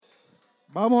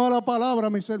Vamos a la palabra,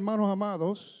 mis hermanos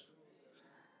amados,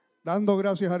 dando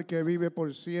gracias al que vive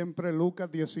por siempre.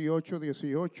 Lucas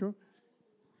 18:18.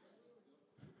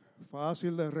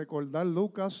 Fácil de recordar,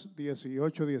 Lucas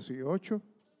 18:18.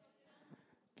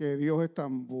 Que Dios es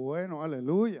tan bueno,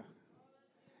 aleluya.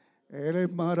 Él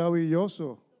es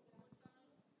maravilloso.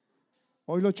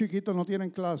 Hoy los chiquitos no tienen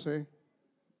clase,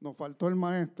 nos faltó el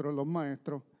maestro, los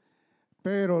maestros,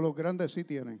 pero los grandes sí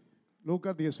tienen.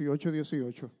 Lucas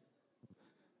 18:18.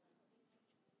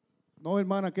 No,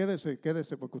 hermana, quédese,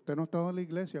 porque usted no ha estado en la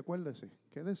iglesia, acuérdese.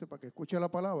 Quédese para que escuche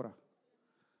la palabra.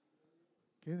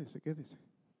 Quédese.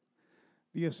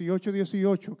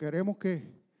 18:18, queremos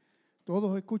que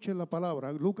todos escuchen la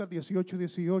palabra. Lucas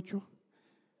 18:18.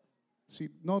 Si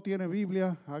no tiene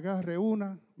Biblia, agarre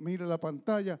una, mire la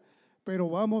pantalla. Pero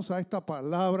vamos a esta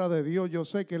palabra de Dios, yo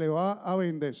sé que le va a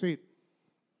bendecir.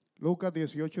 Lucas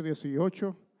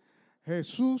 18:18.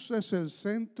 Jesús es el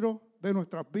centro de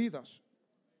nuestras vidas.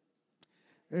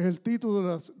 Es el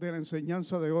título de la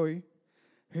enseñanza de hoy.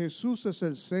 Jesús es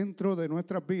el centro de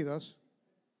nuestras vidas.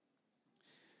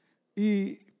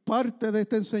 Y parte de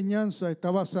esta enseñanza está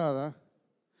basada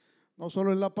no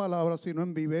solo en la palabra, sino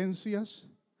en vivencias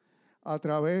a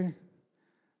través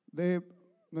de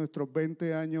nuestros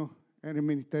 20 años en el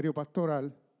ministerio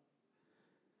pastoral.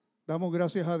 Damos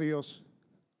gracias a Dios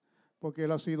porque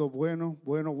Él ha sido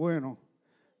bueno,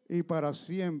 y para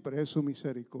siempre es su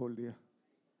misericordia.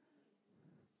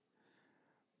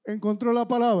 ¿Encontró la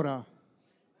palabra?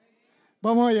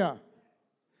 Vamos allá.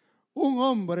 Un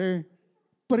hombre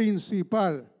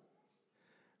principal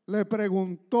le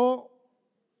preguntó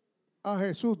a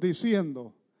Jesús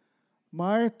diciendo: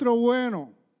 Maestro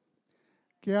bueno,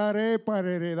 ¿qué haré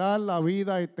para heredar la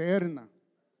vida eterna?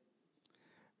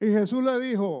 Y Jesús le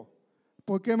dijo: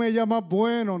 ¿por qué me llamas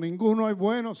bueno? Ninguno es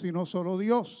bueno sino solo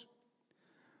Dios.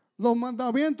 Los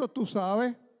mandamientos tú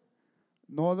sabes: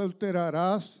 no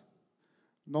adulterarás,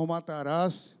 no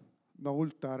matarás, no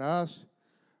hurtarás,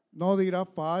 no dirás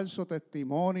falso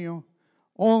testimonio,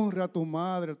 honra a tu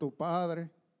madre, a tu padre.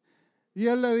 Y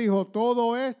él le dijo: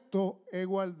 todo esto he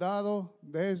guardado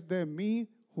desde mi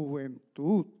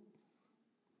juventud.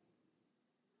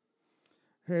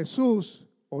 Jesús,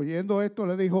 oyendo esto,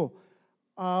 le dijo: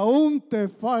 aún te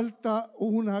falta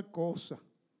una cosa.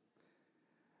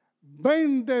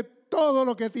 Vende todo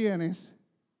lo que tienes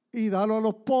y dalo a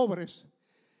los pobres,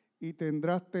 y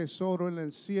tendrás tesoro en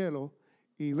el cielo,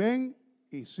 y ven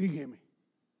y sígueme.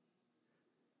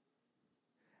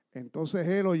 Entonces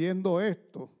él, oyendo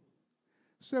esto,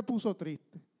 se puso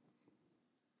triste,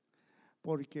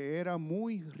 porque era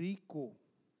muy rico.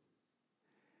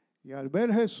 Y al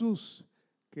ver Jesús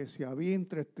que se había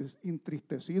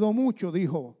entristecido mucho,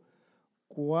 dijo: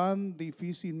 cuán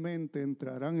difícilmente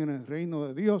entrarán en el reino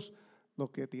de Dios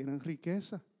los que tienen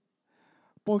riqueza.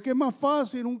 Porque es más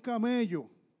fácil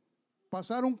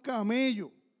pasar un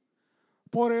camello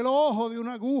por el ojo de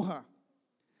una aguja,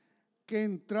 que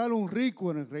entrar un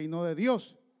rico en el reino de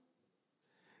Dios.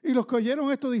 Y los que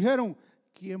oyeron esto dijeron: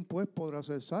 ¿quién pues podrá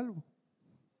ser salvo?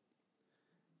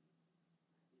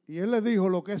 Y él les dijo: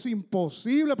 lo que es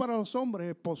imposible para los hombres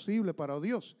es posible para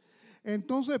Dios.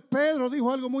 Entonces Pedro dijo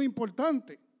algo muy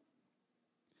importante: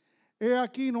 he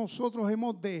aquí, nosotros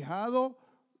hemos dejado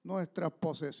nuestras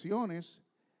posesiones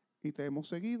y te hemos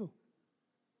seguido.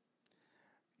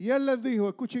 Y él les dijo: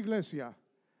 escucha, iglesia,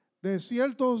 de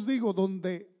cierto os digo,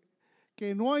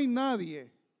 que no hay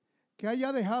nadie que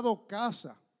haya dejado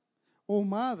casa, o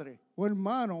madre, o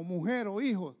hermano, o mujer, o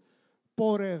hijos,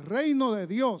 por el reino de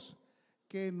Dios,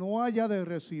 que no haya de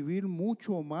recibir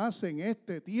mucho más en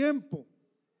este tiempo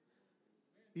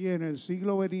y en el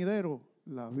siglo venidero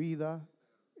la vida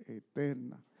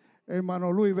eterna.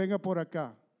 Hermano Luis, venga por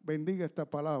acá, bendiga esta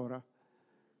palabra.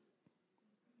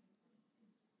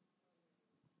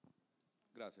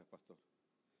 Gracias, pastor.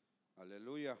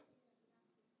 Aleluya.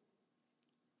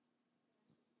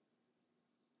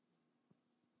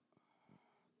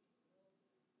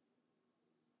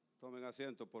 Tomen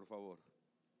asiento, por favor.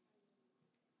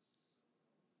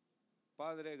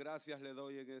 Padre, gracias le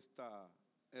doy en esta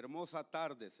hermosa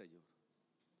tarde, Señor.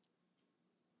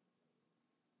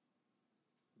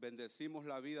 Bendecimos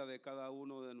la vida de cada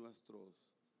uno de nuestros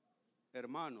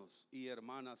hermanos y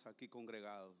hermanas aquí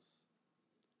congregados.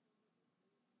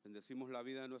 Bendecimos la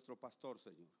vida de nuestro pastor,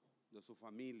 Señor, de su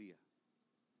familia.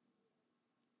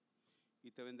 Y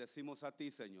te bendecimos a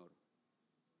ti, Señor,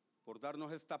 por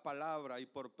darnos esta palabra y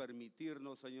por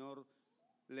permitirnos, Señor,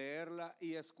 leerla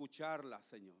y escucharla,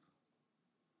 Señor.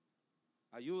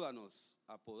 Ayúdanos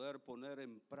a poder poner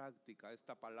en práctica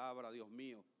esta palabra, Dios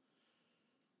mío,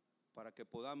 para que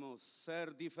podamos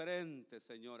ser diferentes,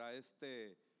 Señor, a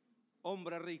este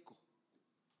hombre rico.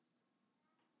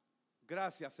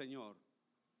 Gracias, Señor,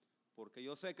 porque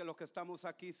yo sé que los que estamos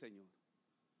aquí, Señor,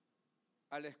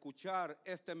 al escuchar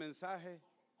este mensaje,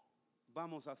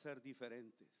 vamos a ser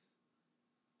diferentes.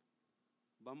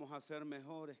 Vamos a ser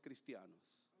mejores cristianos.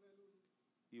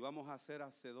 Y vamos a ser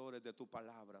hacedores de tu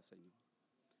palabra, Señor.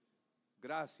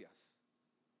 Gracias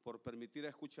por permitir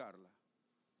escucharla.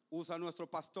 Usa a nuestro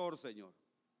pastor, Señor.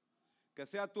 Que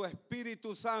sea tu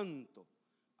Espíritu Santo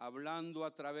hablando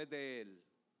a través de él.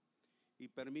 Y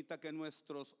permita que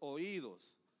nuestros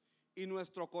oídos y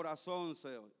nuestro corazón,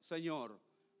 Señor,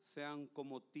 sean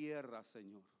como tierra,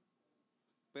 Señor.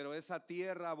 Pero esa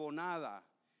tierra abonada,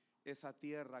 esa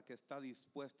tierra que está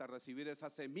dispuesta a recibir esa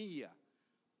semilla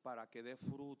para que dé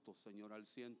fruto, Señor, al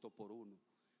 100%.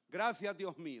 Gracias,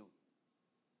 Dios mío.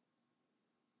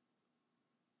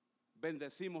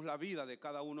 Bendecimos la vida de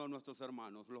cada uno de nuestros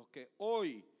hermanos, los que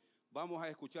hoy vamos a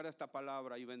escuchar esta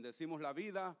palabra, y bendecimos la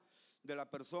vida de la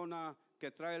persona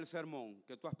que trae el sermón,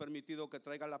 que tú has permitido que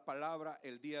traiga la palabra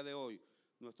el día de hoy,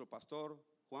 nuestro pastor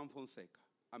Juan Fonseca.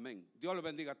 Amén. Dios los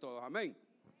bendiga a todos. Amén.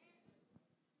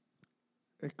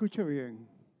 Escuche bien.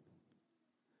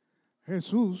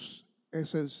 Jesús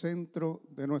es el centro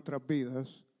de nuestras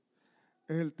vidas.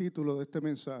 Es el título de este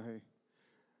mensaje.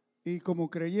 Y como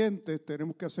creyentes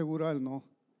tenemos que asegurarnos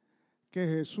que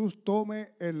Jesús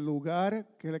tome el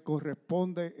lugar que le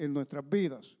corresponde en nuestras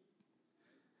vidas.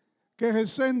 ¿Qué es el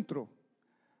centro?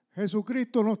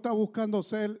 Jesucristo no está buscando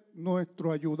ser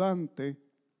nuestro ayudante.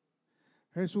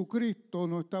 Jesucristo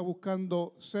no está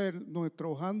buscando ser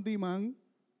nuestro handyman.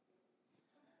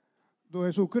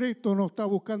 Jesucristo no está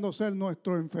buscando ser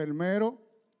nuestro enfermero.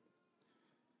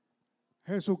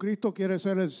 Jesucristo quiere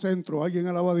ser el centro. Alguien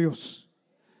alaba a Dios.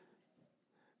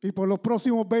 Y por los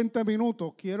próximos 20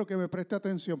 minutos quiero que me preste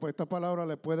atención, porque esta palabra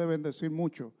le puede bendecir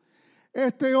mucho.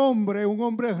 Este hombre, un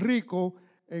hombre rico,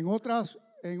 en otros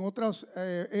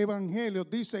evangelios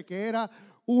dice que era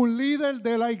un líder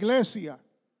de la iglesia.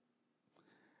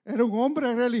 Era un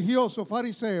hombre religioso,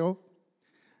 fariseo.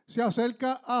 Se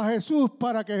acerca a Jesús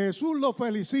para que Jesús lo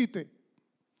felicite.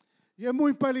 Y es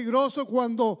muy peligroso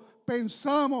cuando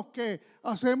pensamos que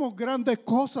hacemos grandes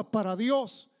cosas para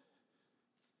Dios.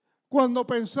 Cuando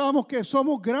pensamos que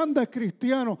somos grandes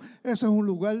cristianos, ese es un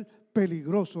lugar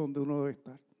peligroso donde uno debe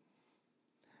estar.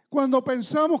 Cuando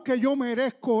pensamos que yo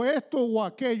merezco esto o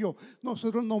aquello,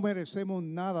 nosotros no merecemos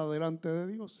nada delante de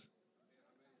Dios.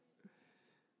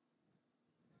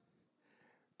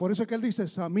 Por eso es que Él dice,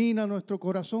 examina nuestro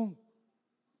corazón.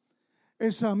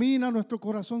 Examina nuestro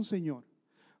corazón, Señor.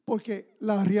 Porque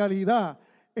la realidad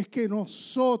es que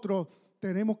nosotros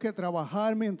tenemos que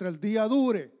trabajar mientras el día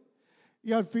dure.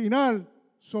 Y al final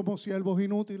somos siervos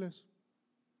inútiles.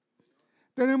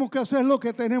 Tenemos que hacer lo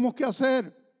que tenemos que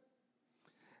hacer.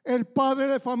 El padre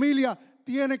de familia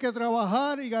tiene que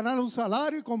trabajar y ganar un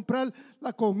salario y comprar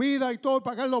la comida y todo, y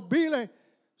pagar los biles,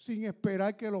 sin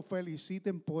esperar que lo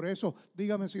feliciten por eso.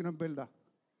 Dígame si no es verdad.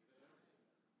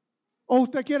 ¿O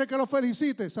usted quiere que lo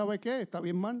felicite? ¿Sabe qué? Está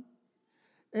bien mal.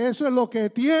 Eso es lo que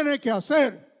tiene que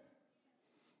hacer.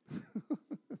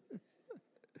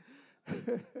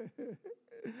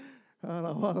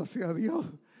 Alabado sea Dios.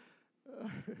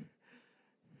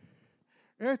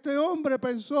 Este hombre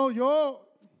pensó, yo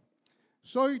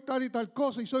soy tal y tal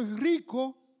cosa y soy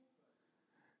rico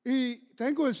y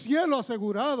tengo el cielo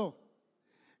asegurado.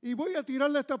 Y voy a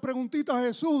tirarle esta preguntita a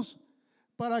Jesús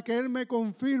para que Él me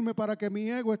confirme, para que mi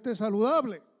ego esté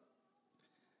saludable.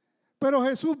 Pero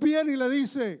Jesús viene y le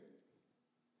dice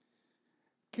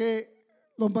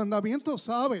que los mandamientos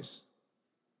sabes.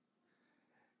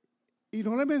 Y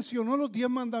no le mencionó los 10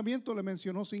 mandamientos, le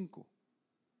mencionó 5.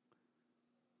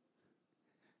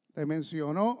 Le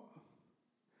mencionó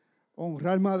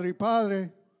honrar madre y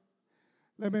padre.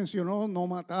 Le mencionó no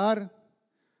matar,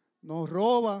 no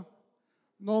roba,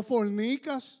 no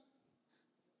fornicas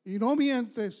y no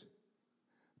mientes.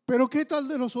 Pero ¿qué tal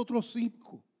de los otros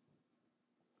 5?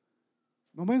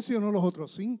 No mencionó los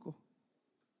otros 5.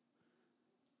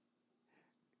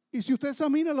 Y si usted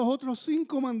examina los otros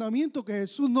 5 mandamientos que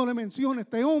Jesús no le menciona a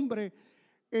este hombre,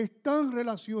 están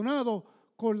relacionados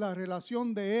con la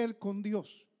relación de él con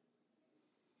Dios.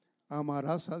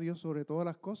 Amarás a Dios sobre todas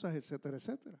las cosas, etcétera,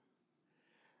 etcétera.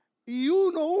 Y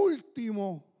uno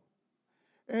último,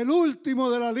 el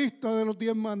último de la lista de los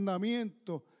 10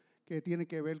 mandamientos, que tiene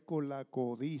que ver con la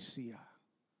codicia.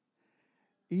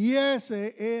 Y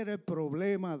ese era el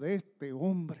problema de este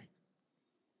hombre.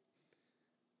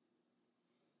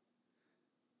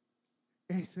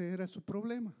 Ese era su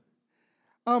problema.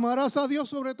 Amarás a Dios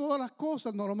sobre todas las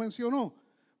cosas, no lo mencionó,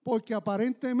 porque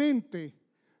aparentemente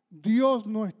Dios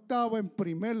no estaba en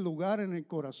primer lugar en el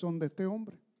corazón de este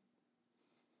hombre.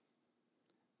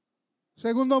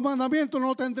 Segundo mandamiento,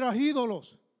 no tendrás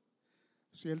ídolos.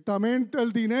 Ciertamente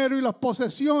el dinero y las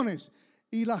posesiones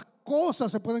y las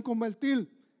cosas se pueden convertir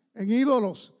en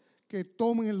ídolos que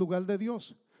tomen el lugar de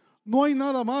Dios. No hay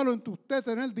nada malo en usted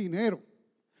tener dinero.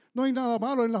 No hay nada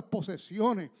malo en las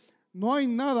posesiones. No hay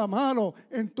nada malo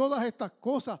en todas estas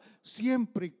cosas,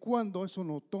 siempre y cuando eso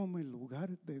no tome el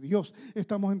lugar de Dios.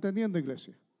 ¿Estamos entendiendo,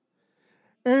 iglesia?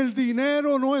 El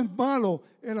dinero no es malo,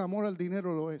 el amor al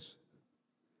dinero lo es.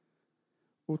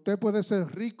 Usted puede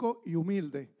ser rico y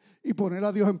humilde y poner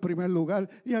a Dios en primer lugar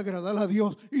y agradar a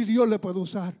Dios, y Dios le puede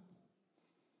usar.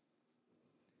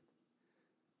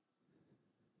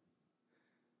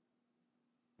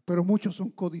 Pero muchos son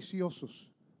codiciosos.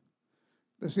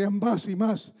 Desean más y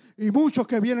más. Y muchos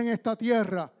que vienen a esta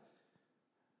tierra,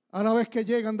 a la vez que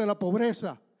llegan de la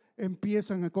pobreza,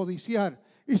 empiezan a codiciar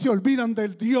y se olvidan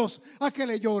del Dios a que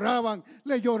le lloraban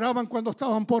cuando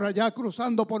estaban por allá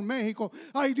cruzando por México.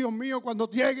 Ay, Dios mío, cuando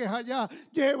llegues allá,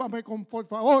 llévame por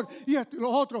favor, y esto y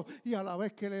lo otro. Y a la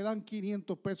vez que le dan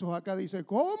 500 pesos acá, dice,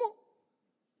 ¿cómo?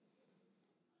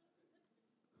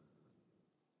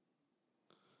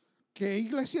 ¿Qué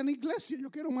iglesia en iglesia?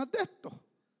 Yo quiero más de esto.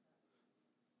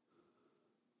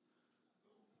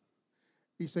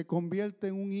 Y se convierte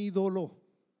en un ídolo.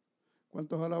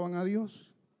 ¿Cuántos alaban a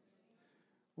Dios?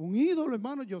 Un ídolo,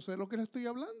 hermano, yo sé lo que le estoy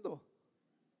hablando.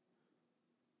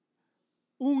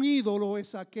 Un ídolo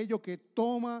es aquello que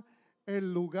toma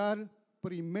el lugar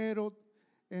primero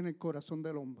en el corazón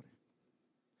del hombre.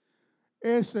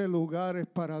 Ese lugar es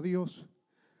para Dios.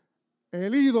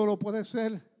 El ídolo puede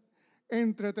ser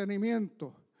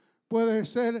entretenimiento, puede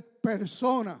ser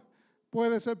persona,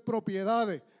 puede ser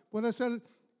propiedades, puede ser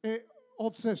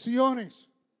obsesiones,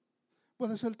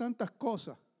 puede ser tantas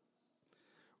cosas.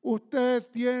 Usted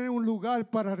tiene un lugar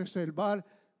para reservar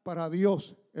para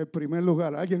Dios, el primer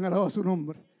lugar. ¿Alguien alaba su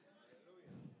nombre?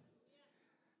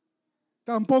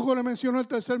 Tampoco le mencionó el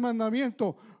tercer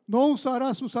mandamiento: no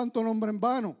usará su santo nombre en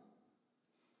vano.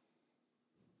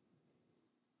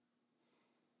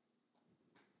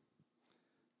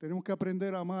 Tenemos que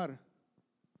aprender a amar.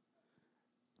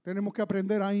 Tenemos que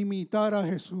aprender a imitar a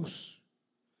Jesús.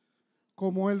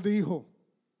 Como Él dijo,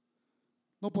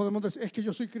 no podemos decir, es que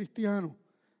yo soy cristiano,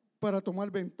 para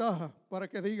tomar ventaja, para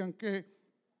que digan qué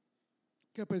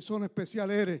persona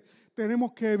especial eres.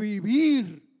 Tenemos que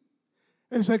vivir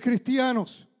en ser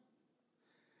cristianos.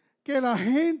 Que la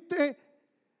gente,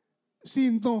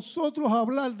 sin nosotros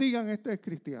hablar, digan, este es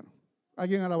cristiano.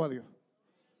 ¿Alguien alaba a Dios?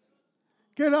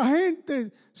 Que la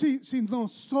gente, sin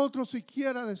nosotros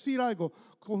siquiera decir algo,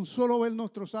 con solo ver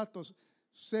nuestros actos,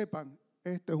 sepan,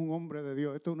 este es un hombre de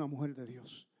Dios, esta es una mujer de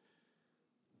Dios.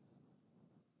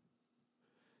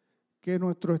 Que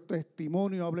nuestro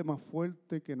testimonio hable más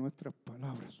fuerte que nuestras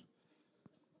palabras.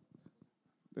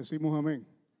 Decimos amén.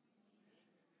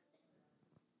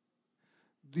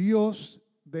 Dios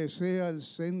desea el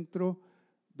centro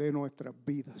de nuestras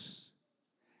vidas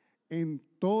en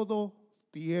todo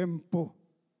tiempo,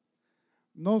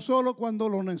 no solo cuando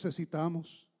lo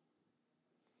necesitamos.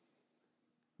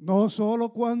 No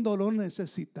solo cuando lo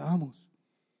necesitamos.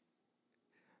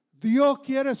 Dios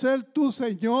quiere ser tu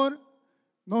Señor,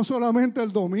 no solamente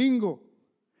el domingo.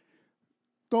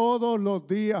 Todos los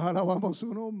días alabamos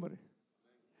su nombre.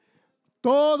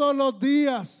 Todos los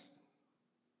días.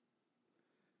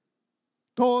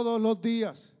 Todos los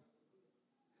días.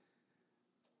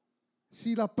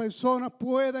 Si las personas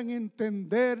pueden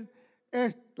entender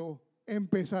esto,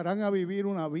 empezarán a vivir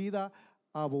una vida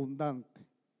abundante.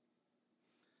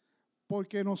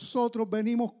 Porque nosotros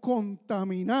venimos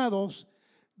contaminados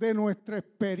de nuestra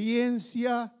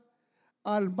experiencia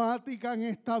almática en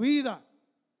esta vida.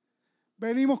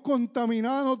 Venimos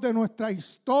contaminados de nuestra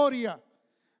historia.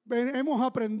 Hemos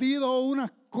aprendido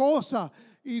unas cosas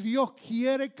y Dios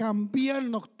quiere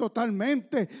cambiarnos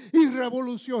totalmente y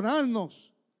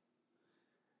revolucionarnos.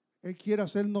 Él quiere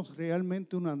hacernos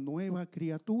realmente una nueva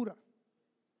criatura.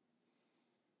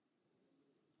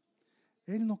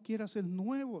 Él nos quiere hacer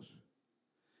nuevos.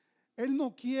 Él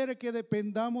no quiere que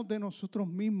dependamos de nosotros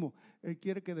mismos. Él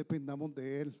quiere que dependamos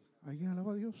de Él. ¿Alguien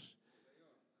alaba a Dios?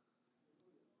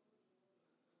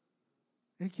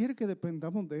 Él quiere que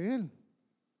dependamos de Él.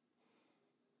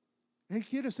 Él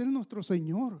quiere ser nuestro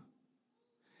Señor.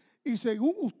 Y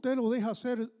según usted lo deja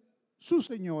ser su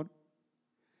Señor,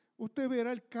 usted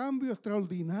verá el cambio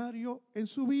extraordinario en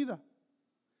su vida.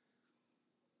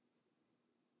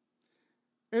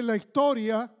 En la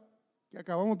historia que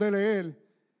acabamos de leer,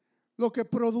 lo que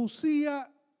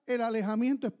producía el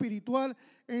alejamiento espiritual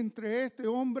entre este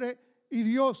hombre y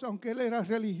Dios, aunque él era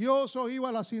religioso, iba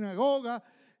a la sinagoga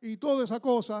y toda esa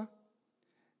cosa,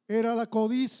 era la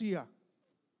codicia.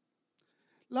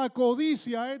 La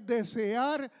codicia es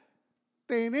desear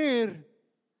tener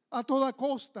a toda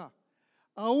costa,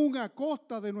 aún a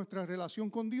costa de nuestra relación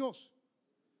con Dios.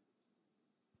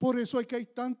 Por eso es que hay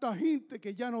tanta gente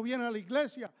que ya no viene a la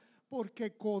iglesia,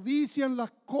 porque codician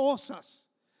las cosas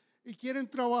y quieren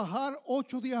trabajar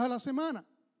 8 días a la semana.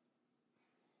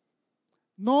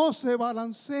 No se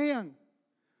balancean,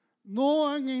 no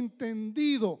han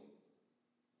entendido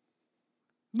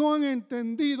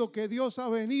que Dios ha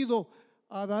venido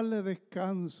a darle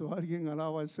descanso. Alguien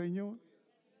alaba al Señor.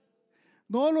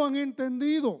 No lo han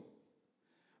entendido,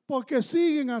 porque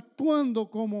siguen actuando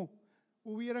como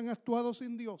hubieran actuado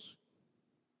sin Dios.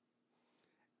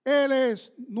 Él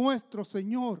es nuestro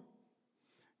Señor.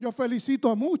 Yo felicito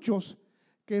a muchos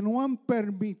que no han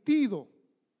permitido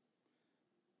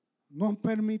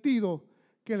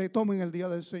que le tomen el día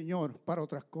del Señor para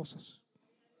otras cosas.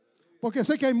 Porque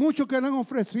sé que hay muchos que le han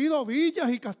ofrecido villas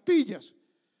y castillas.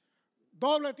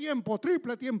 Doble tiempo,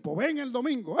 triple tiempo. Ven el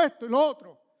domingo, esto y lo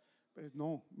otro. Pero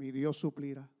no, mi Dios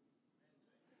suplirá.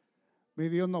 Mi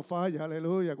Dios no falla,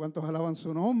 aleluya. ¿Cuántos alaban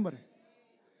su nombre?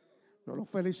 Yo los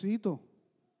felicito.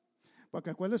 Porque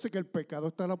acuérdense que el pecado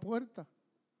está a la puerta.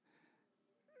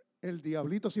 El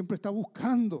diablito siempre está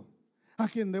buscando a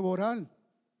quien devorar.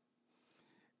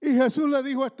 Y Jesús le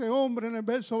dijo a este hombre en el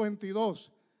verso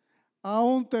 22,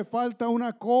 aún te falta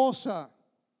una cosa,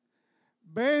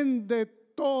 vende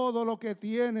todo lo que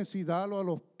tienes y dalo a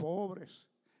los pobres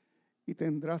y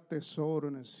tendrás tesoro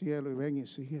en el cielo y ven y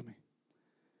sígueme.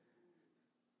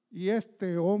 Y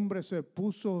este hombre se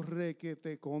puso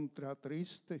requete contra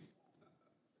triste,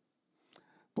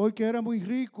 porque era muy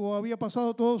rico, había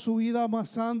pasado toda su vida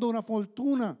amasando una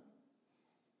fortuna.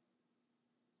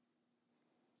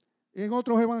 En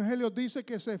otros evangelios dice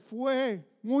que se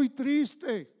fue muy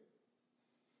triste.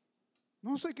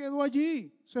 No se quedó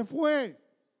allí, se fue.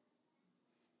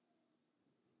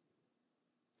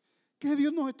 ¿Qué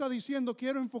Dios nos está diciendo?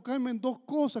 Quiero enfocarme en 2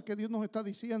 cosas que Dios nos está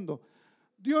diciendo.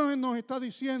 Dios nos está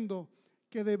diciendo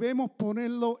que debemos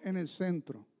ponerlo en el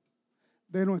centro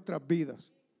de nuestras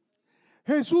vidas.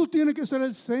 Jesús tiene que ser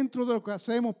el centro de lo que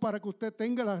hacemos para que usted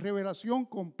tenga la revelación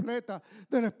completa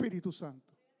del Espíritu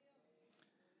Santo.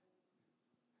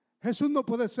 Jesús no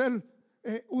puede ser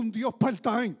un Dios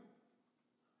part-time.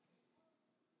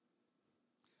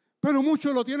 Pero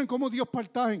muchos lo tienen como Dios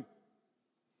part-time.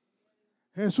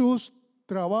 Jesús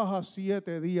trabaja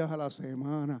 7 días a la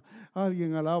semana.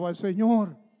 Alguien alaba al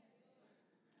Señor.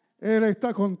 Él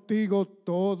está contigo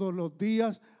todos los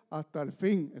días hasta el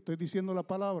fin. Estoy diciendo la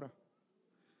palabra.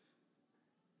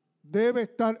 Debe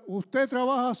estar, usted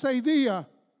trabaja 6 días,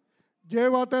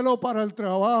 llévatelo para el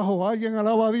trabajo. Alguien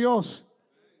alaba a Dios.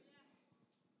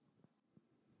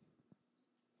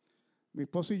 Mi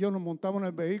esposa y yo nos montamos en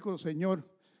el vehículo. Señor,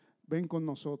 ven con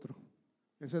nosotros.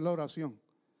 Esa es la oración.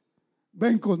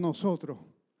 Ven con nosotros.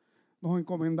 Nos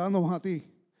encomendamos a ti.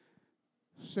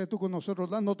 Sé tú con nosotros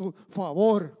dando tu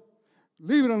favor.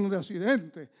 Líbranos de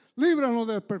accidentes. Líbranos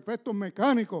de desperfectos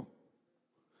mecánicos.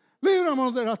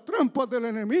 Líbranos de las trampas del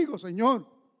enemigo, Señor.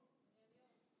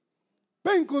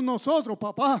 Ven con nosotros,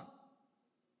 papá.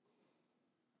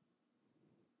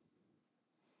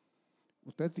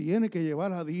 Usted tiene que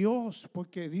llevar a Dios,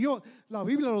 porque Dios, la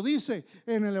Biblia lo dice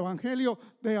en el Evangelio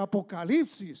de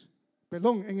Apocalipsis,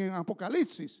 en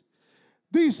Apocalipsis,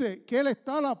 dice que Él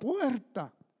está a la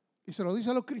puerta, y se lo dice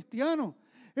a los cristianos,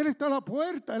 Él está a la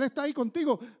puerta, Él está ahí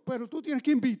contigo, pero tú tienes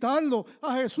que invitarlo,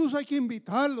 a Jesús hay que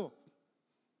invitarlo.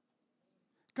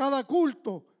 Cada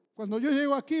culto, cuando yo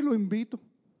llego aquí, lo invito,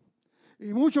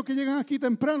 y muchos que llegan aquí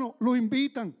temprano, lo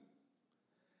invitan.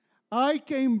 Hay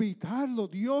que invitarlo.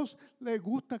 Dios le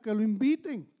gusta que lo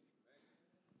inviten.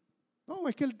 No,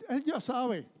 es que él ya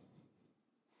sabe.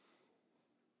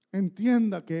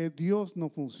 Entienda que Dios no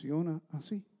funciona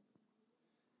así.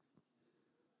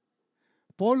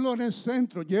 Ponlo en el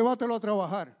centro, llévatelo a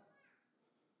trabajar.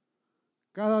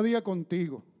 Cada día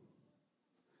contigo.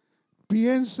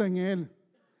 Piensa en Él.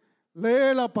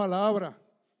 Lee la palabra.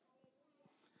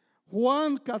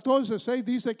 Juan 14:6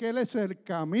 dice que Él es el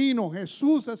camino.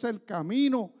 Jesús es el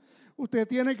camino. Usted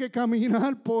tiene que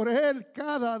caminar por Él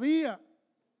cada día.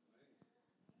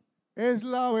 Es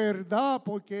la verdad,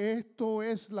 porque esto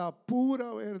es la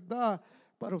pura verdad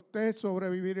para usted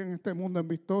sobrevivir en este mundo en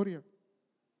victoria.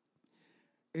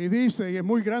 Y dice, y es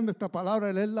muy grande esta palabra,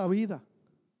 Él es la vida.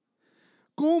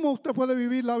 ¿Cómo usted puede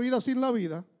vivir la vida sin la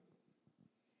vida?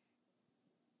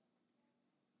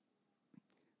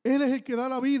 Él es el que da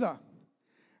la vida.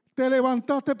 Te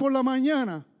levantaste por la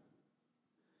mañana.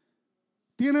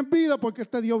 tienes vida porque Él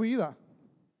te dio vida.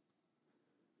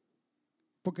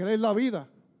 Porque Él es la vida.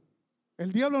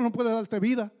 El diablo no puede darte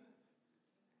vida.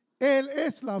 Él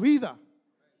es la vida.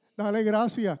 Dale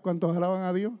gracias. ¿Cuántos alaban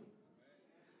a Dios?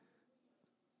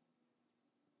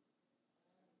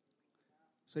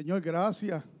 Señor,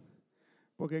 gracias.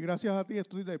 Porque gracias a ti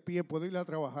estoy de pie, puedo ir a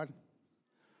trabajar.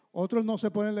 Otros no se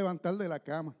pueden levantar de la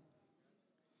cama.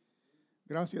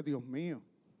 Gracias, Dios mío.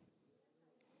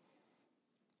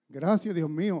 Gracias, Dios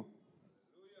mío.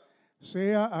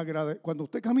 Sea agradecido. Cuando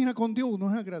usted camina con Dios, uno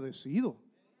es agradecido.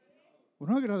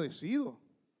 Uno es agradecido.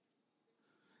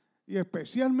 Y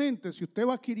especialmente si usted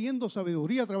va adquiriendo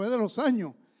sabiduría a través de los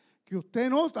años, que usted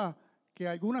nota que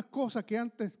algunas cosas que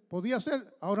antes podía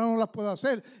hacer, ahora no las puede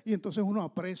hacer. Y entonces uno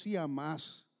aprecia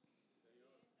más.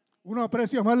 Uno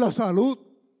aprecia más la salud.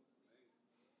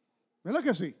 ¿Verdad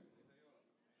que sí?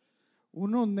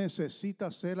 Uno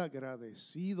necesita ser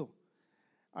agradecido.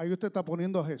 Ahí usted está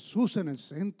poniendo a Jesús en el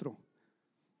centro.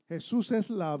 Jesús es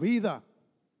la vida.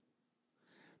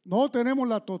 No tenemos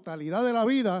la totalidad de la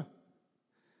vida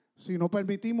si no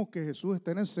permitimos que Jesús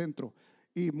esté en el centro.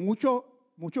 Y muchos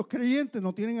creyentes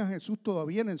no tienen a Jesús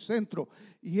todavía en el centro.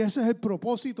 Y ese es el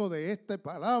propósito de esta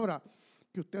palabra,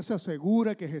 que usted se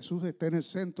asegure que Jesús esté en el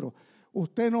centro.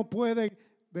 Usted no puede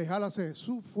dejar a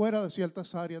Jesús fuera de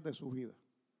ciertas áreas de su vida.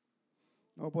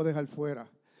 No lo puede dejar fuera.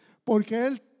 Porque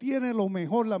Él tiene lo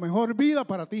mejor, la mejor vida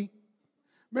para ti.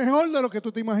 Mejor de lo que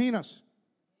tú te imaginas.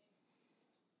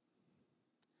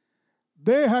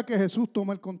 Deja que Jesús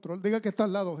tome el control. Diga que está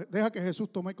al lado. Deja que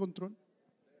Jesús tome el control.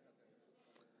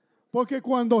 Porque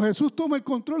cuando Jesús toma el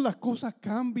control, las cosas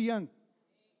cambian.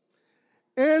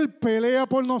 Él pelea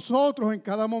por nosotros en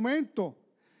cada momento.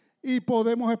 Y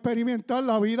podemos experimentar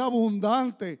la vida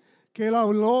abundante que Él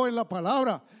habló en la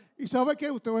palabra. ¿Y sabe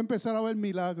qué? Usted va a empezar a ver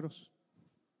milagros.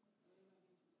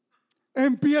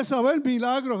 Empieza a ver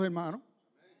milagros, hermano.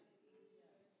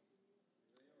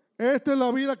 Esta es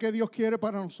la vida que Dios quiere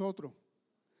para nosotros.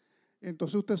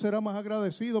 Entonces usted será más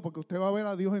agradecido porque usted va a ver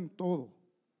a Dios en todo.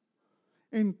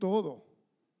 En todo.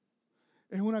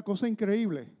 Es una cosa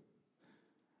increíble.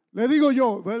 Le digo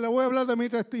yo, le voy a hablar de mi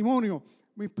testimonio.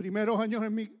 Mis primeros años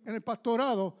en el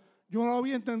pastorado, yo no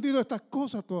había entendido estas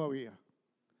cosas todavía.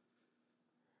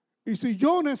 Y si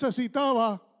yo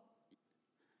necesitaba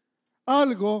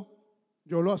algo,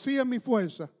 yo lo hacía en mi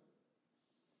fuerza.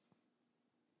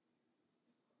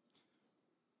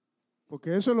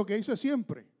 Porque eso es lo que hice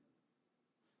siempre.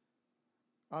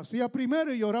 Hacía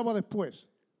primero y oraba después.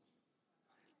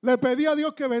 Le pedí a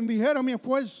Dios que bendijera mi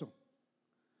esfuerzo.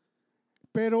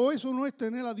 Pero eso no es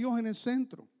tener a Dios en el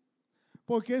centro.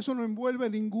 Porque eso no envuelve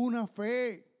ninguna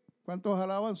fe. ¿Cuántos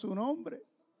alaban su nombre?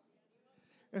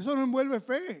 Eso no envuelve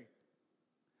fe.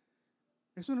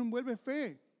 Eso no envuelve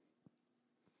fe.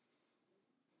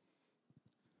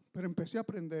 Pero empecé a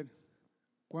aprender.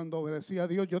 Cuando obedecía a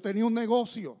Dios, yo tenía un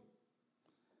negocio.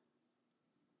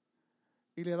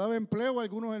 Y le daba empleo a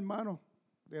algunos hermanos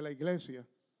de la iglesia.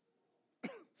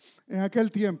 En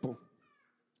aquel tiempo.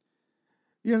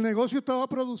 Y el negocio estaba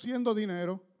produciendo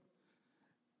dinero.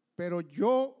 Pero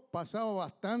yo pasaba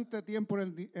bastante tiempo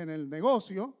en el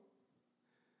negocio.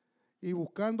 Y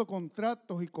buscando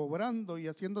contratos y cobrando y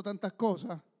haciendo tantas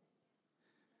cosas.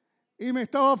 Y me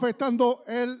estaba afectando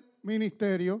el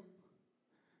ministerio.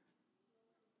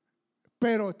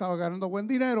 Pero estaba ganando buen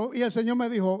dinero. Y el Señor me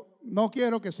dijo, no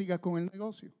quiero que sigas con el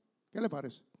negocio. ¿Qué le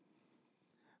parece?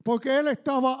 Porque Él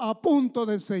estaba a punto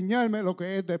de enseñarme lo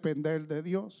que es depender de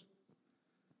Dios.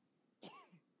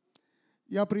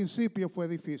 Y al principio fue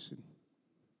difícil.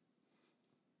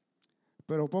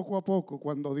 Pero poco a poco,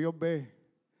 cuando Dios ve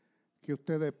que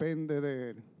usted depende de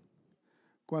Él,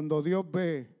 cuando Dios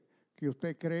ve que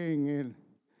usted cree en Él,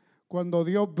 cuando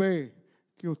Dios ve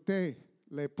que usted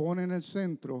le pone en el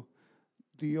centro,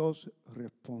 Dios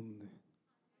responde.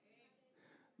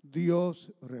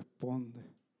 Dios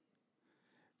responde.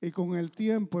 Y con el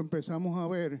tiempo empezamos a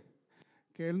ver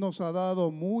que Él nos ha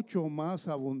dado mucho más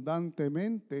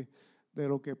abundantemente de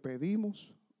lo que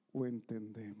pedimos o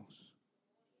entendemos.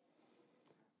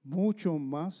 Mucho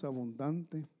más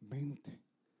abundantemente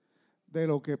de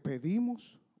lo que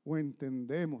pedimos o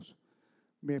entendemos.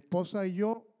 Mi esposa y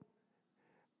yo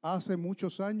hace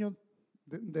muchos años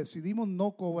decidimos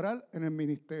no cobrar en el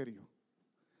ministerio.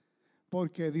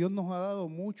 Porque Dios nos ha dado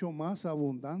mucho más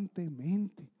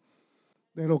abundantemente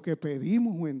de lo que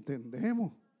pedimos o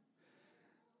entendemos.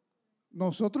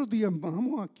 Nosotros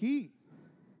diezmamos aquí.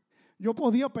 Yo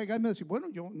podía pegarme y decir, bueno,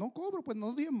 yo no cobro, pues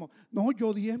no diezmo. No,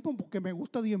 yo diezmo porque me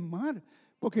gusta diezmar.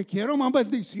 Porque quiero más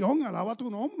bendición, alaba tu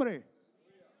nombre.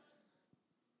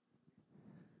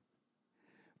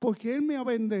 Porque Él me ha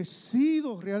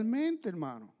bendecido realmente,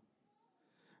 hermano.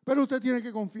 Pero usted tiene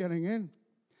que confiar en Él.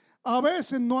 A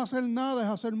veces no hacer nada es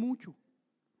hacer mucho.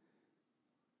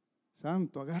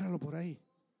 Santo, agárralo por ahí.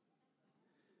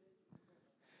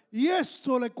 Y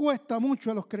esto le cuesta mucho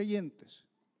a los creyentes.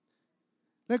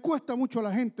 Le cuesta mucho a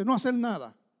la gente no hacer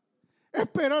nada.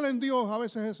 Esperar en Dios a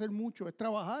veces es hacer mucho, es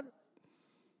trabajar.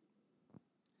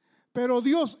 Pero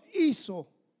Dios hizo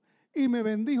y me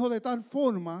bendijo de tal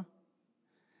forma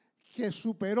que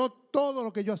superó todo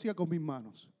lo que yo hacía con mis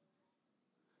manos.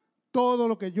 Todo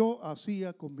lo que yo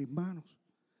hacía con mis manos.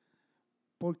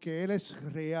 Porque Él es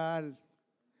real.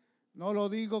 No lo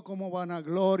digo como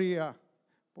vanagloria,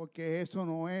 porque eso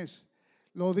no es.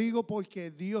 Lo digo porque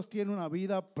Dios tiene una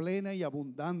vida plena y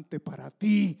abundante para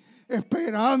ti,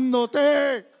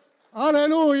 esperándote.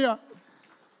 Aleluya.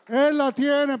 Él la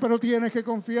tiene, pero tienes que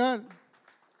confiar.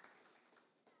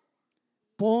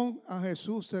 Pon a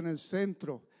Jesús en el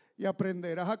centro y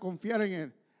aprenderás a confiar en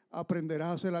Él.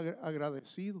 Aprenderás a ser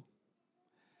agradecido.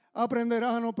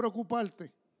 Aprenderás a no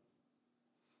preocuparte.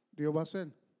 Dios va a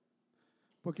hacer.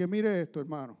 Porque mire esto,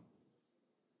 hermano.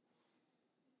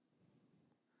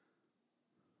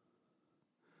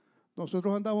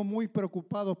 Nosotros andamos muy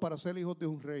preocupados para ser hijos de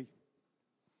un rey.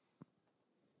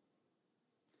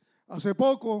 Hace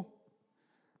poco,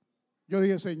 yo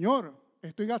dije, Señor,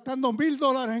 estoy gastando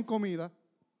 $1,000 en comida.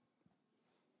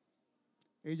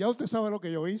 Y ya usted sabe lo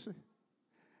que yo hice.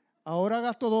 Ahora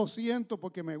gasto 200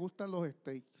 porque me gustan los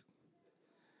steaks.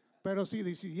 Pero si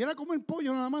decidiera comer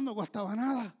pollo nada más, no gastaba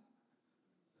nada.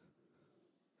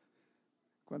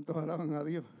 ¿Cuántos alaban a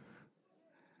Dios?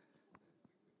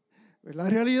 Es la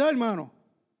realidad, hermano.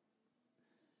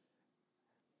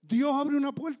 Dios abre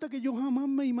una puerta que yo jamás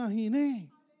me imaginé.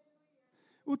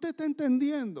 ¿Usted está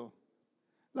entendiendo?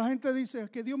 La gente dice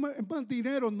que Dios es más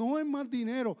dinero. No es más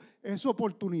dinero, es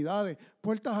oportunidades,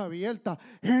 puertas abiertas,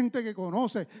 gente que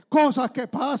conoce, cosas que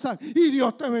pasan y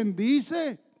Dios te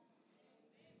bendice.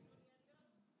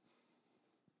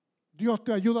 Dios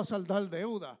te ayuda a saldar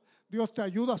deuda. Dios te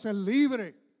ayuda a ser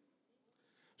libre.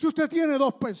 Si usted tiene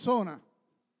 2 personas,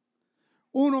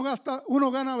 uno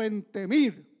gana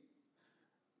 20,000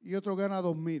 y otro gana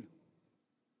 2,000.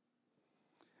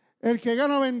 El que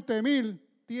gana 20,000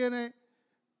 tiene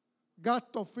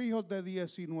gastos fijos de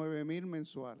 19,000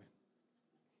 mensuales.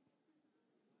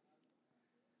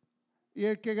 Y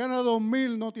el que gana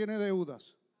 2,000 no tiene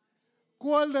deudas.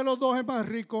 ¿Cuál de los dos es más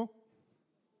rico?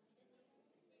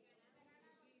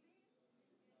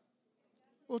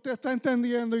 ¿Usted está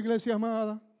entendiendo, iglesia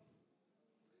amada?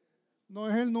 No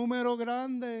es el número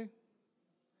grande.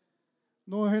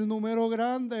 No es el número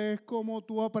grande, es como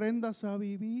tú aprendas a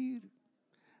vivir.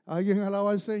 Alguien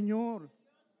alaba al Señor.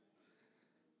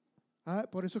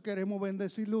 Por eso queremos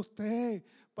bendecirle a usted,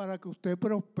 para que usted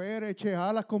prospere, eche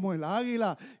alas como el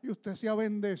águila y usted sea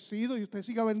bendecido y usted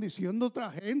siga bendiciendo a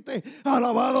otra gente.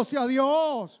 Alabado sea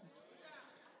Dios.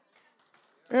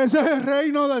 Ese es el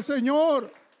reino del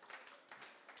Señor.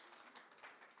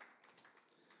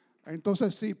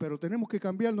 Entonces sí, pero tenemos que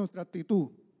cambiar nuestra actitud.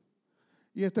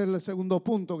 Y este es el segundo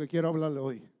punto que quiero hablarle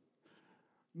hoy.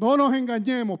 No nos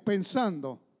engañemos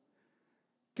pensando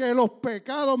que los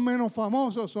pecados menos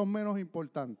famosos son menos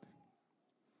importantes.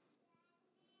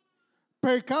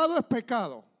 Pecado es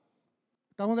pecado.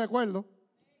 ¿Estamos de acuerdo?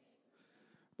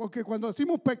 Porque cuando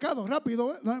decimos pecado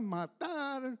rápido, no es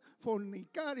matar,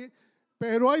 fornicar,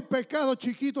 pero hay pecados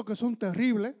chiquitos que son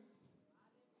terribles.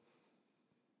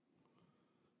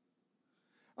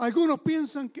 Algunos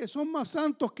piensan que son más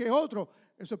santos que otros.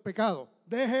 Eso es pecado.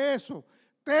 Deje eso.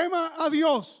 Tema a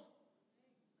Dios.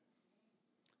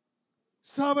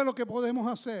 ¿Sabe lo que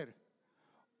podemos hacer?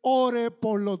 Ore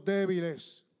por los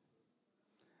débiles.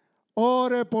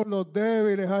 Ore por los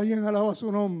débiles. Alguien alaba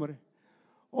su nombre.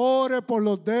 Ore por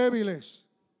los débiles.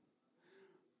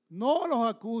 No los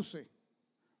acuse.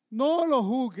 No los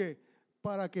juzgue,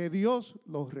 para que Dios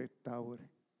los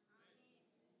restaure.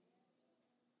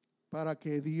 Para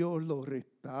que Dios los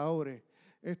restaure.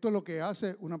 Esto es lo que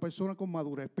hace una persona con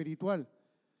madurez espiritual.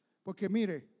 Porque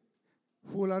mire,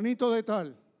 fulanito de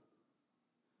tal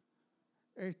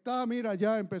está, mira,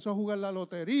 ya empezó a jugar la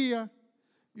lotería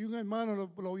y un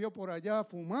hermano lo vio por allá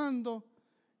fumando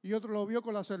y otro lo vio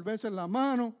con la cerveza en la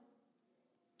mano.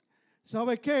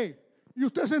 ¿Sabe qué? Y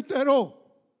usted se enteró.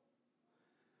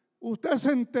 Usted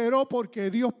se enteró porque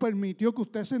Dios permitió que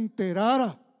usted se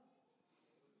enterara.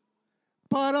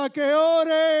 Para que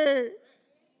ore.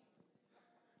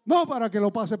 No para que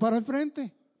lo pase para el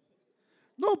frente.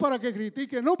 No para que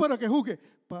critique, no para que juzgue.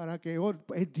 Para que ore.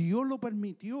 Dios lo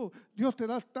permitió. Dios te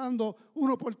está dando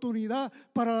una oportunidad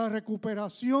para la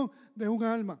recuperación de un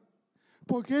alma.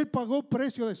 Porque Él pagó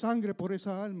precio de sangre por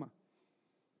esa alma.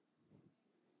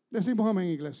 Decimos amén,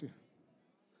 iglesia.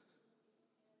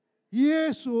 Y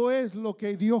eso es lo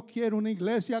que Dios quiere, una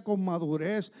iglesia con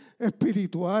madurez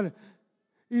espiritual.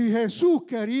 Y Jesús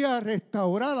quería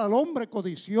restaurar al hombre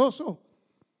codicioso.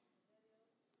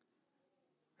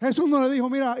 Jesús no le dijo,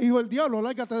 mira, hijo del diablo,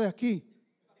 lárgate de aquí.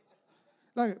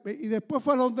 Y después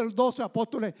fue donde los 12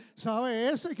 apóstoles, ¿sabe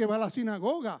ese que va a la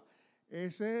sinagoga?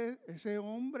 Ese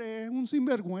hombre es un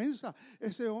sinvergüenza.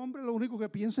 Ese hombre lo único que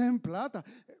piensa es en plata.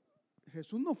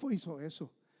 Jesús no hizo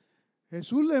eso.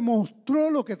 Jesús le mostró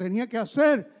lo que tenía que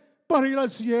hacer para ir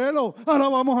al cielo.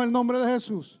 Alabamos el nombre de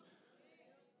Jesús.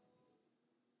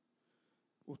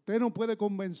 Usted no puede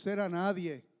convencer a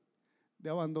nadie de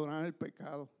abandonar el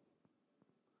pecado.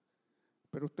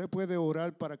 Pero usted puede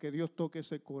orar para que Dios toque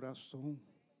ese corazón.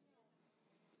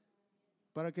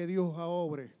 Para que Dios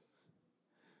obre.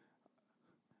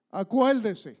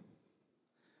 Acuérdese.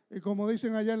 Y como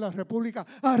dicen allá en la República,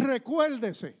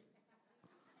 recuérdese.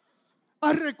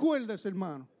 Recuérdese,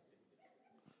 hermano.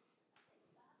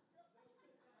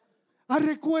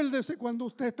 Recuérdese cuando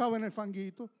usted estaba en el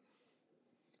fanguito.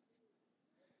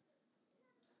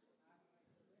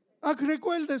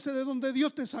 Recuérdese de donde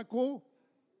Dios te sacó.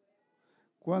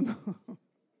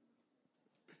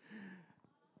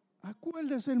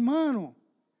 Acuérdese, hermano,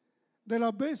 de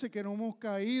las veces que no hemos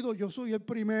caído. Yo soy el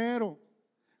primero.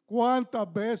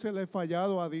 ¿Cuántas veces le he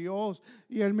fallado a Dios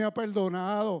y Él me ha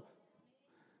perdonado?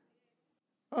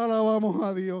 Alabamos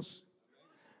a Dios.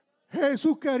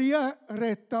 Jesús quería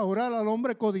restaurar al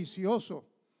hombre codicioso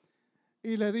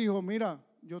y le dijo, mira,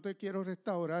 yo te quiero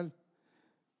restaurar.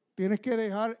 Tienes que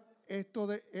dejar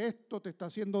esto te está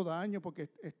haciendo daño porque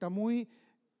está muy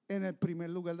en el primer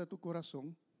lugar de tu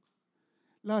corazón.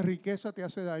 La riqueza te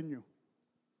hace daño.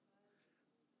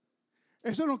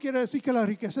 Eso no quiere decir que la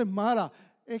riqueza es mala,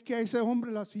 es que a ese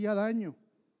hombre le hacía daño.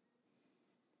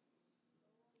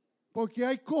 Porque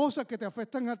hay cosas que te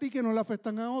afectan a ti que no le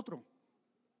afectan a otro.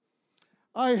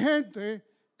 Hay gente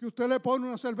que usted le pone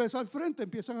una cerveza al frente,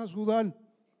 empiezan a sudar.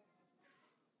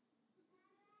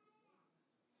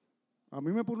 A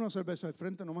mí me pone una cerveza al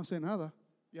frente, no me hace nada.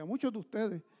 Y a muchos de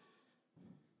ustedes.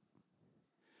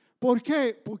 ¿Por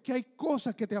qué? Porque hay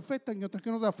cosas que te afectan y otras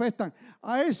que no te afectan.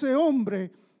 A ese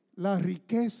hombre, la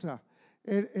riqueza,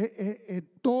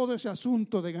 todo ese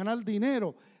asunto de ganar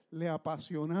dinero, le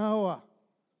apasionaba.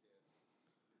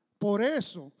 Por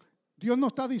eso, Dios no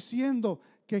está diciendo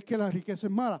que es que la riqueza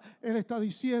es mala. Él está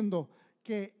diciendo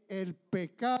que el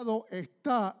pecado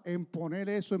está en poner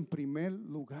eso en primer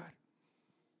lugar.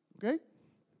 ¿Ok?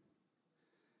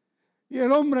 Y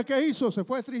el hombre que hizo se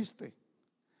fue triste.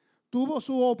 Tuvo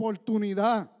su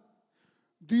oportunidad.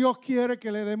 Dios quiere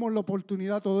que le demos la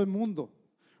oportunidad a todo el mundo.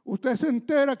 Usted se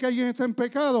entera que alguien está en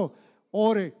pecado,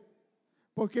 ore.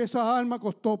 Porque esa alma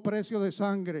costó precio de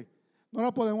sangre. No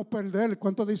la podemos perder.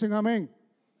 ¿Cuántos dicen amén?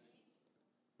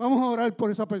 Vamos a orar por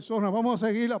esa persona. Vamos a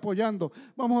seguir apoyando.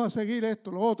 Vamos a seguir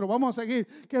esto, lo otro. Vamos a seguir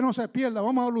que no se pierda.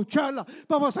 Vamos a lucharla.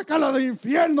 Vamos a sacarla del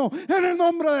infierno en el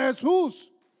nombre de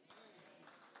Jesús.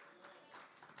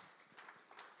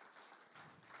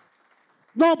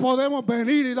 No podemos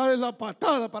venir y darle la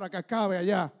patada para que acabe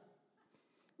allá.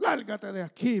 Lárgate de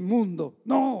aquí, inmundo.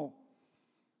 No.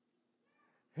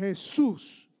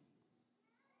 Jesús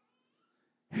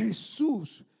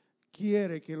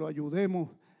quiere que lo ayudemos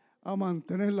a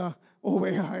mantener las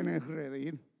ovejas en el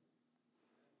redil.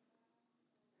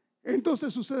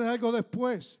 Entonces sucede algo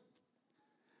después.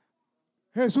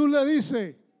 Jesús le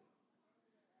dice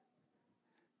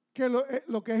que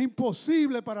lo que es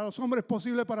imposible para los hombres es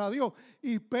posible para Dios.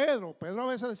 Y Pedro a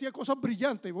veces decía cosas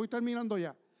brillantes, y voy terminando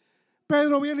ya.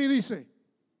 Pedro viene y dice,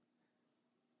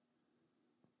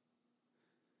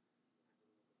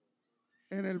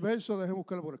 en el verso, déjenme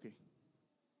buscarlo por aquí.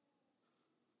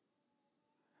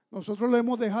 Nosotros le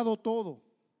hemos dejado todo,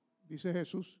 dice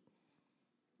Jesús.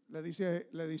 Le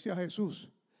dice a Jesús.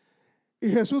 Y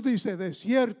Jesús dice, de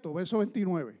cierto, verso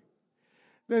 29.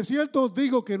 De cierto os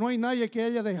digo que no hay nadie que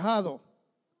haya dejado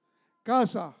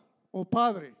casa o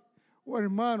padre o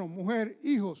hermano, mujer,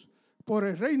 hijos, por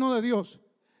el reino de Dios,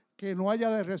 que no haya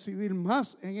de recibir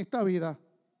más en esta vida,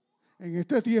 en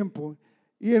este tiempo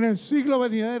y en el siglo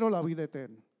venidero la vida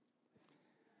eterna.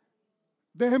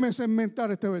 Déjeme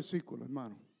segmentar este versículo,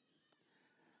 hermano.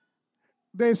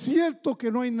 De cierto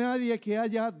que no hay nadie que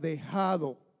haya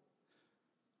dejado.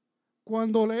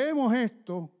 Cuando leemos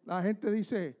esto, la gente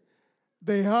dice,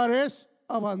 dejar es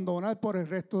abandonar por el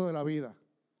resto de la vida.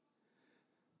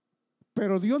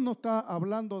 Pero Dios no está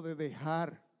hablando de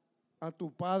dejar a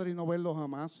tu padre y no verlo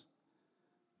jamás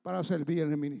para servir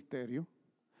en el ministerio.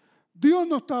 Dios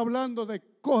no está hablando de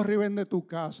corre y vende tu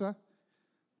casa.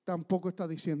 Tampoco está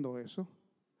diciendo eso.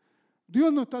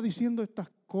 Dios no está diciendo estas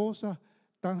cosas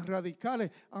tan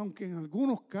radicales, aunque en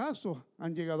algunos casos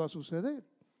han llegado a suceder.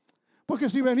 Porque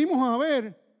si venimos a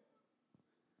ver,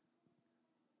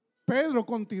 Pedro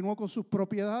continuó con sus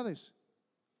propiedades.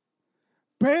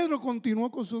 Pedro continuó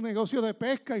con su negocio de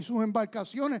pesca y sus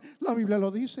embarcaciones. La Biblia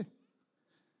lo dice.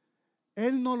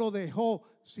 Él no lo dejó,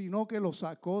 sino que lo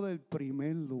sacó del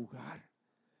primer lugar.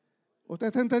 ¿Usted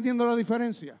está entendiendo la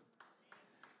diferencia?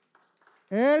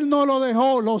 Él no lo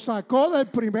dejó, lo sacó del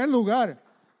primer lugar.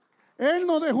 Él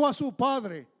no dejó a su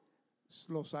padre,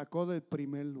 lo sacó del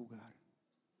primer lugar.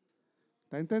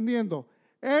 ¿Está entendiendo?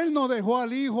 Él no dejó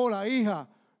al hijo o la hija,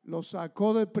 lo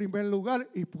sacó del primer lugar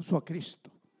y puso a Cristo.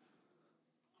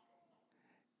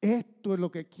 Esto es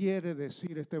lo que quiere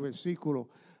decir este versículo.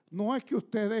 No es que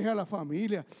usted deje a la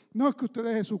familia, no es que usted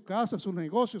deje su casa, su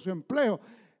negocio, su empleo.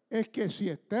 Es que si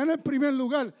está en el primer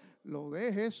lugar, lo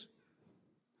dejes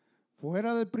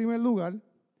fuera del primer lugar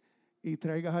y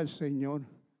traigas al Señor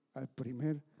al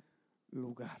primer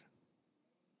lugar.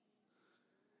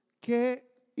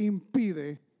 ¿Qué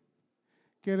impide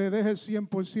que le des el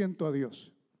 100% a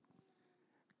Dios?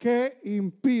 ¿Qué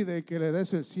impide que le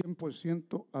des el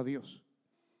 100% a Dios?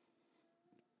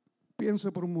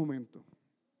 Piense por un momento.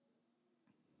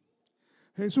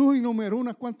 Jesús enumeró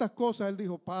unas cuantas cosas. Él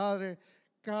dijo padre,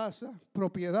 casa,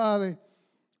 propiedades,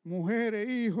 mujeres,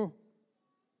 hijos.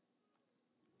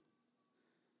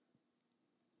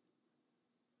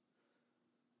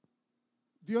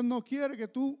 Dios no quiere que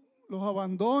tú los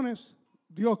abandones.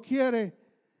 Dios quiere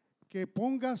que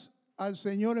pongas al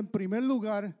Señor en primer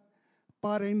lugar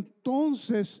para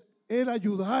entonces Él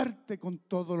ayudarte con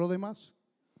todo lo demás.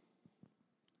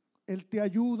 Él te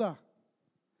ayuda.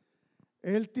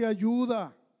 Él te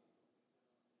ayuda.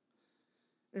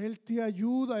 Él te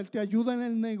ayuda. Él te ayuda en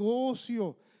el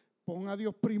negocio. Pon a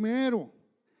Dios primero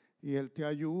y Él te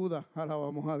ayuda.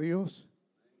 Alabamos a Dios.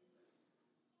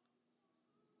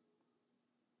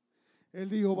 Él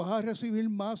dijo, vas a recibir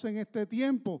más en este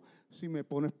tiempo si me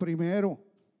pones primero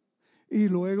y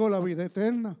luego la vida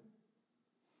eterna.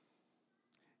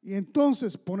 Y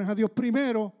entonces pones a Dios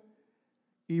primero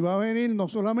y va a venir, no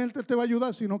solamente te va a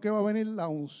ayudar, sino que va a venir la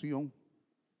unción.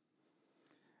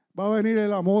 Va a venir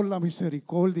el amor, la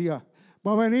misericordia.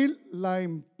 Va a venir la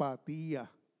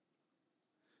empatía.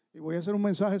 Y voy a hacer un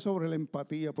mensaje sobre la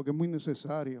empatía porque es muy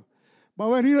necesario. Va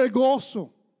a venir el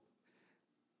gozo.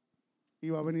 Y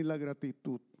va a venir la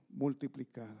gratitud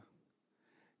multiplicada.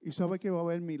 Y sabe que va a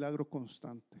haber milagros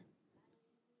constantes.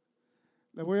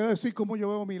 Le voy a decir cómo yo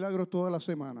veo milagros toda la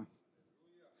semana.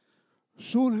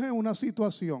 Surge una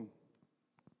situación.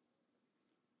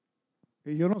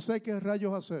 Y yo no sé qué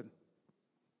rayos hacer.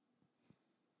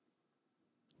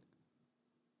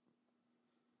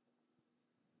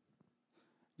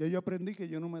 Ya yo aprendí que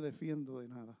yo no me defiendo de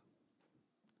nada.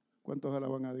 ¿Cuántos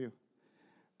alaban a Dios?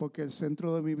 Porque el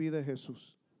centro de mi vida es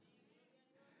Jesús.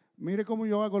 Mire cómo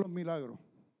yo hago los milagros.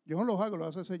 Yo no los hago, los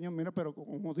hace el Señor. Mira, pero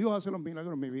como Dios hace los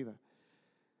milagros en mi vida.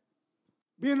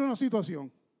 Viene una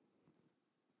situación.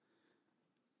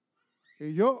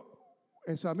 Y yo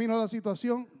examino la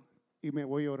situación y me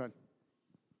voy a orar.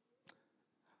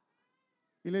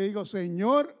 Y le digo,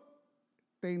 Señor,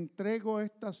 te entrego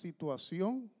esta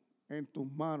situación en tus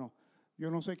manos. Yo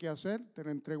no sé qué hacer, te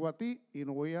la entrego a ti y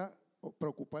no voy a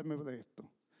preocuparme de esto.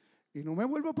 Y no me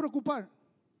vuelvo a preocupar.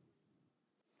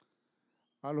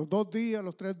 A los 2 días, a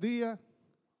los 3 días,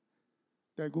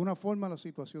 de alguna forma la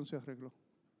situación se arregló.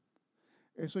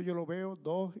 Eso yo lo veo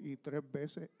 2 y 3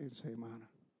 veces en semana.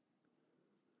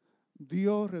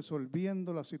 Dios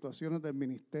resolviendo las situaciones del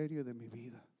ministerio y de mi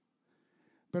vida.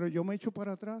 Pero yo me echo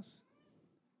para atrás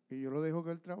y yo lo dejo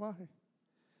que Él trabaje.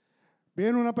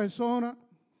 Viene una persona,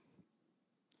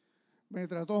 me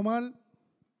trató mal,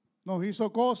 nos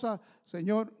hizo cosas,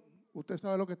 Señor, usted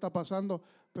sabe lo que está pasando,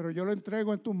 pero yo lo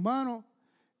entrego en tus manos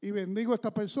y bendigo a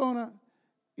esta persona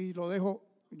y lo dejo.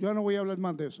 Yo no voy a hablar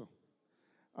más de eso.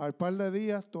 Al par de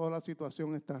días toda la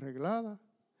situación está arreglada.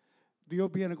 Dios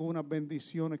viene con unas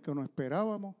bendiciones que no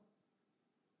esperábamos.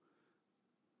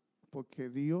 Porque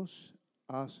Dios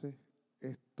hace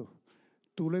esto.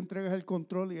 Tú le entregas el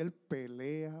control y Él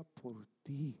pelea por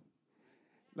ti.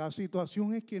 La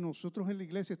situación es que nosotros en la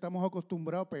iglesia estamos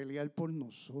acostumbrados a pelear por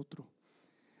nosotros.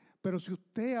 Pero si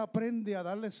usted aprende a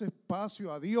darle ese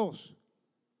espacio a Dios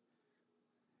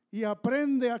y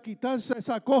aprende a quitarse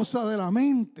esa cosa de la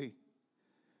mente,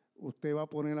 usted va a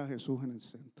poner a Jesús en el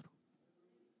centro.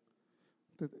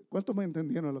 ¿Cuántos me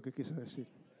entendieron lo que quise decir?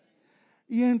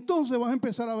 Y entonces vas a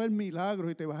empezar a ver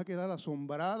milagros y te vas a quedar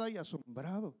asombrada y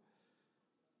asombrado.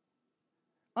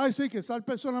 Ay, sí, que esa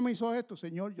persona me hizo esto.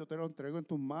 Señor, yo te lo entrego en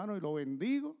tus manos y lo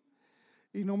bendigo.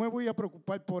 Y no me voy a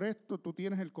preocupar por esto. Tú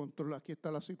tienes el control. Aquí está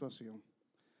la situación.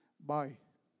 Bye.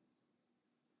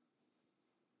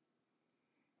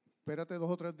 Espérate 2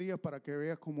 o 3 días para que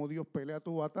veas cómo Dios pelea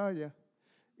tu batalla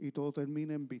y todo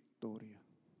termina en victoria.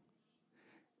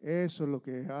 Eso es lo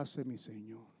que hace mi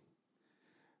Señor.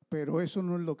 Pero eso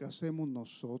no es lo que hacemos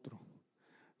nosotros.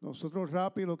 Nosotros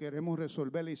rápido queremos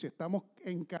resolver. Y si estamos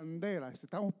en candela, si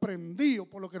estamos prendidos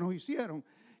por lo que nos hicieron,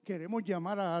 queremos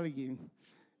llamar a alguien.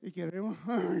 Y queremos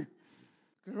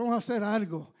hacer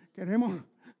algo. Queremos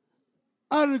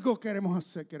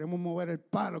hacer. Queremos mover el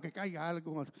palo, que caiga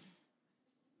algo.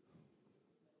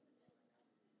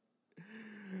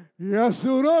 Y a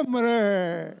su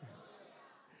nombre.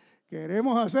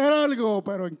 Queremos hacer algo,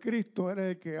 pero en Cristo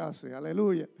eres el que hace.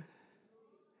 Aleluya.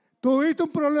 ¿Tuviste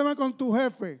un problema con tu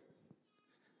jefe?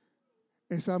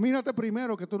 Examínate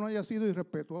primero que tú no hayas sido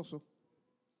irrespetuoso.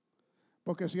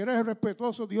 Porque si eres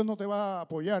irrespetuoso, Dios no te va a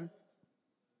apoyar.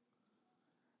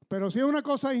 Pero si es una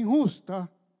cosa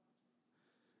injusta,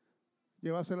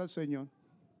 llévasela al Señor.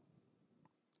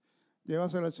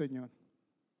 Llévasela al Señor.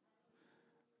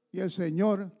 Y el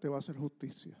Señor te va a hacer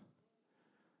justicia.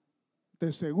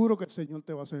 De seguro que el Señor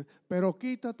te va a hacer. Pero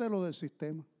quítatelo del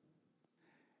sistema.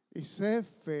 Y sé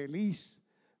feliz.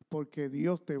 Porque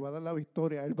Dios te va a dar la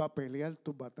victoria. Él va a pelear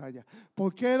tus batallas.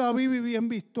 ¿Por qué David vivía en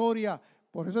victoria?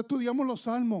 Por eso estudiamos los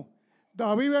salmos.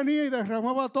 David venía y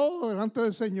derramaba todo delante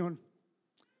del Señor.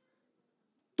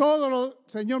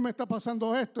 Señor, me está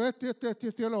pasando esto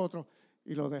y lo otro.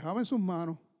 Y lo dejaba en sus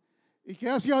manos. ¿Y qué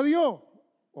hacía Dios?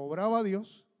 Obraba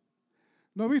Dios.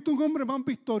 ¿No he visto un hombre más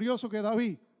victorioso que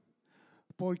David?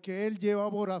 Porque él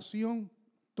llevaba oración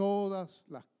todas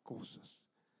las cosas.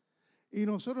 Y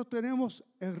nosotros tenemos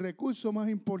el recurso más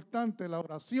importante, la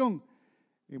oración,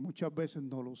 y muchas veces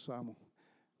no lo usamos.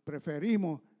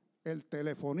 Preferimos el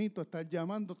telefonito, estar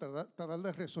llamando, tratar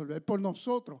de resolver por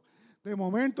nosotros. De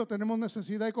momento tenemos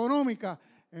necesidad económica,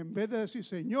 en vez de decir,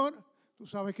 Señor, tú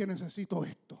sabes que necesito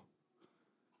esto.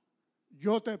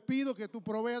 Yo te pido que tú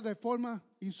proveas de forma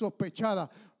insospechada.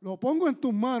 Lo pongo en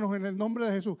tus manos en el nombre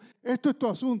de Jesús. Esto es tu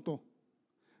asunto.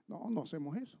 No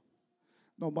hacemos eso.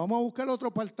 Nos vamos a buscar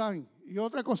otro part-time y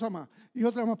otra cosa más y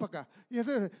otra más para acá.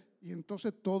 Y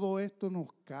entonces todo esto nos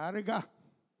carga.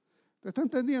 ¿Te está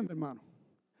entendiendo, hermano?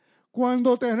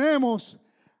 Cuando tenemos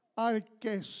al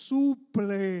que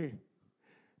suple,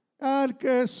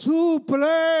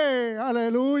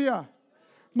 aleluya,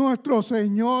 nuestro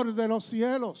Señor de los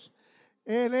cielos.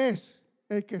 Él es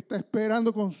el que está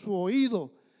esperando con su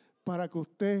oído para que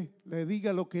usted le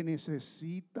diga lo que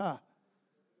necesita.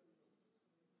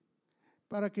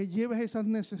 Para que lleves esas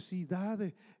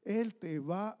necesidades. Él te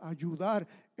va a ayudar.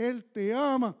 Él te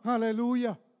ama.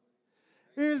 Aleluya.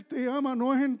 Él te ama,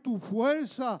 no es en tu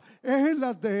fuerza, es en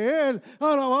las de Él.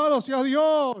 Alabado sea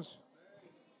Dios.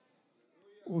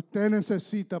 Usted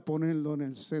necesita ponerlo en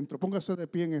el centro. Póngase de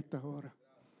pie en estas horas.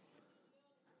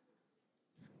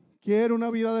 ¿Quiere una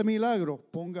vida de milagro?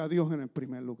 Ponga a Dios en el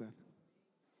primer lugar.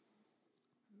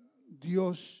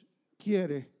 Dios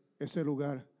quiere ese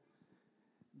lugar.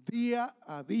 Día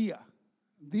a día,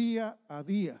 día a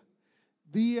día,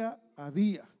 día a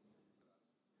día.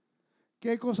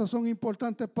 ¿Qué cosas son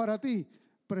importantes para ti?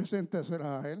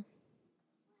 Presénteselas a Él.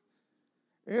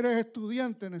 Eres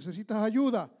estudiante, necesitas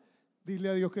ayuda. Dile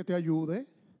a Dios que te ayude.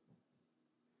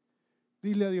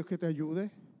 Dile a Dios que te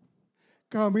ayude.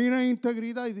 Camina en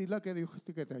integridad y dile a Dios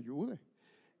que te ayude.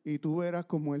 Y tú verás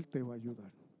cómo Él te va a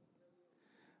ayudar.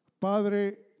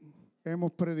 Padre,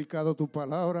 hemos predicado tu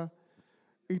palabra.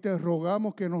 Y te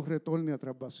rogamos que nos retorne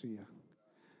atrás vacía.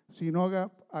 Sino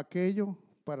haga aquello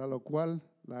para lo cual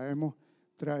la hemos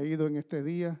traído en este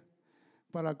día,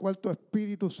 para el cual tu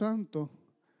Espíritu Santo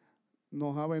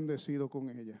nos ha bendecido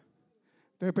con ella.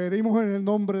 Te pedimos en el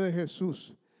nombre de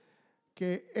Jesús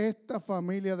que esta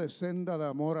familia de Senda de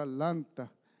Amor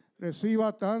Atlanta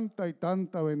reciba tanta y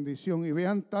tanta bendición y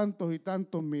vean tantos y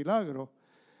tantos milagros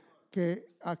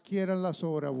que adquieran la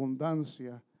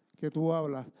sobreabundancia que tú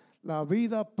hablas. La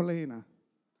vida plena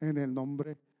en el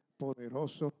nombre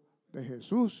poderoso de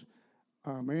Jesús.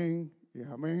 Amén y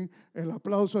amén. El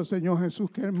aplauso al Señor Jesús,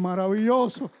 que es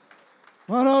maravilloso,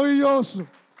 maravilloso.